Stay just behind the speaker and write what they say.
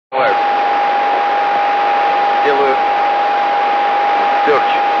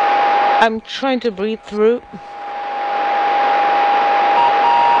I'm trying to breathe through.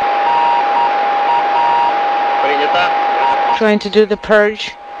 Trying to do the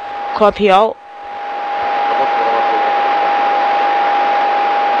purge. Copy all.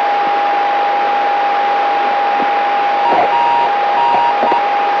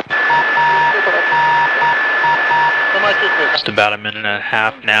 Just about a minute and a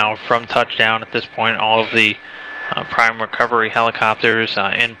half now from touchdown. At this point, all of the prime recovery helicopters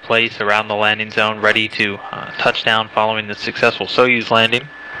in place around the landing zone, ready to touch down following the successful Soyuz landing.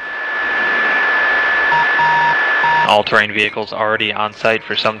 All-terrain vehicles already on site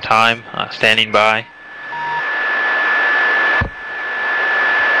for some time, standing by.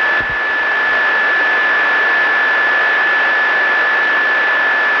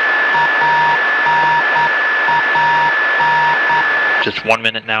 Just 1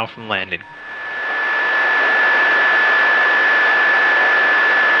 minute now from landing.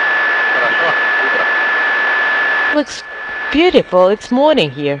 Looks beautiful. It's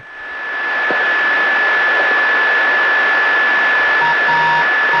morning here.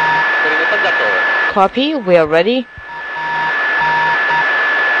 Copy. We are ready.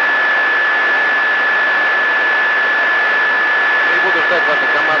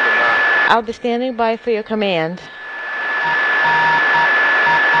 I'll be standing by for your command.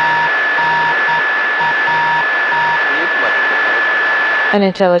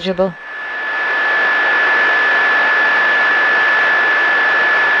 Unintelligible.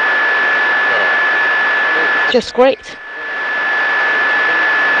 Just great.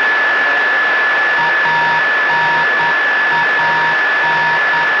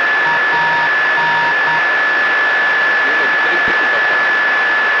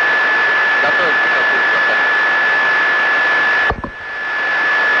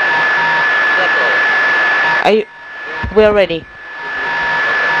 We're ready.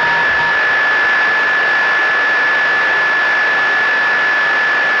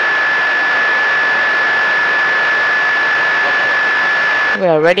 We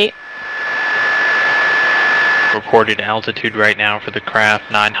are ready. Reported altitude right now for the craft,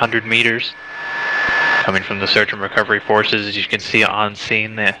 900 meters. Coming from the search and recovery forces, as you can see on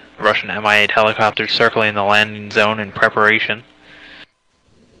scene, the Russian Mi-8 helicopters circling the landing zone in preparation.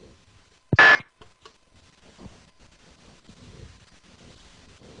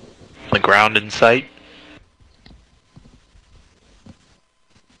 The ground in sight.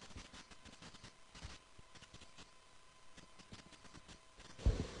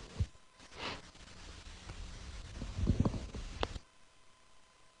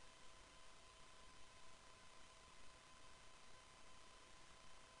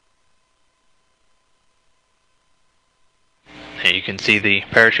 You can see the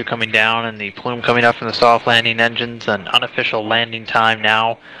parachute coming down and the plume coming up from the soft landing engines. An unofficial landing time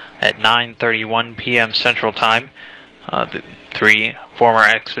now at 9:31 p.m. Central Time. The 3 former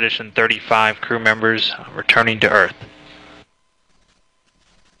Expedition 35 crew members returning to Earth.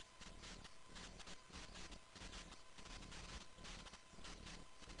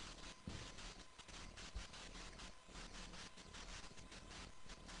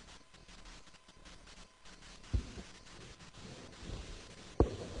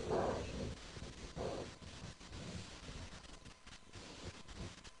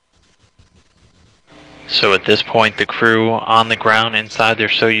 So at this point, the crew on the ground inside their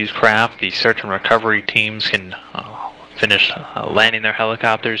Soyuz craft, the search and recovery teams can finish landing their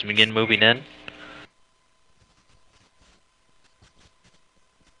helicopters and begin moving in.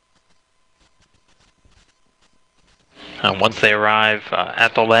 Once they arrive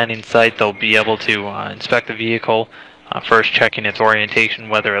at the landing site, they'll be able to inspect the vehicle, first checking its orientation,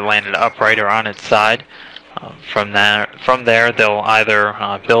 whether it landed upright or on its side. From there, they'll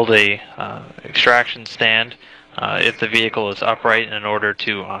either build a extraction stand if the vehicle is upright in order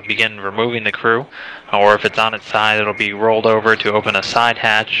to begin removing the crew, or if it's on its side, it'll be rolled over to open a side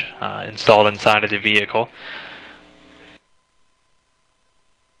hatch installed inside of the vehicle.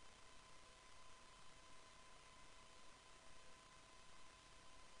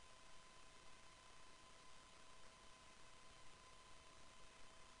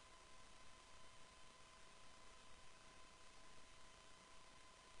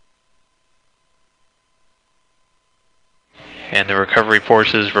 And the recovery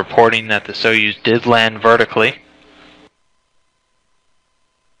forces reporting that the Soyuz did land vertically.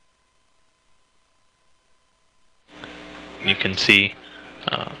 You can see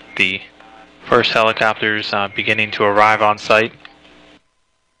the first helicopters beginning to arrive on site.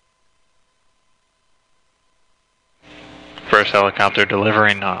 First helicopter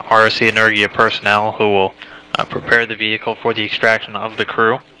delivering RSC Energia personnel who will prepare the vehicle for the extraction of the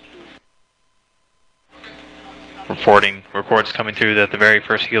crew. reports coming through that the very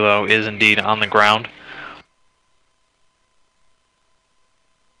first helo is indeed on the ground.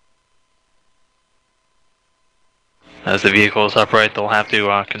 As the vehicle is upright, they'll have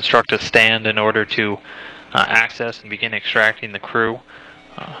to construct a stand in order to access and begin extracting the crew.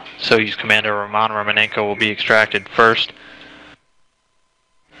 Soyuz Commander Roman Romanenko will be extracted first.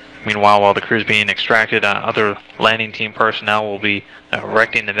 Meanwhile, while the crew is being extracted, other landing team personnel will be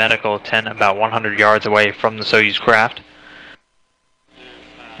erecting the medical tent about 100 yards away from the Soyuz craft.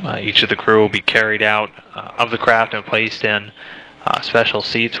 Each of the crew will be carried out of the craft and placed in special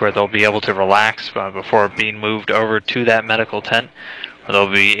seats where they'll be able to relax before being moved over to that medical tent, where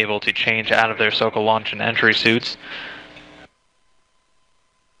they'll be able to change out of their Sokol launch and entry suits.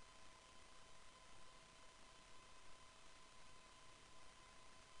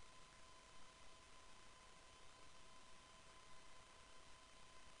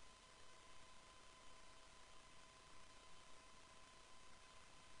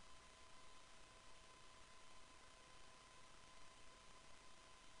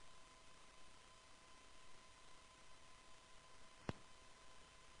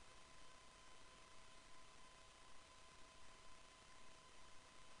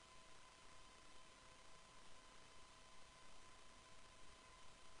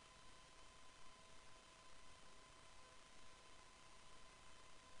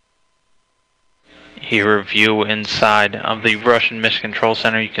 Here, a view inside of the Russian Mission Control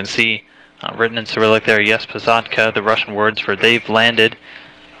Center. You can see written in Cyrillic there, yes, Posadka, the Russian words for they've landed,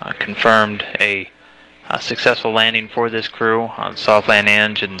 confirmed a successful landing for this crew. Soft landing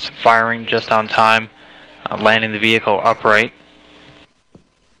engines firing just on time, landing the vehicle upright.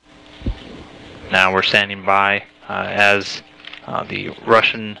 Now we're standing by as the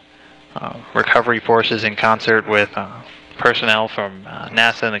Russian recovery forces, in concert with personnel from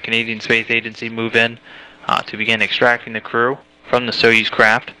NASA and the Canadian Space Agency, move in to begin extracting the crew from the Soyuz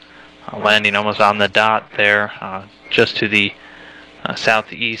craft, landing almost on the dot there, just to the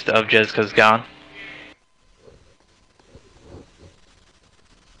southeast of Kazakhstan.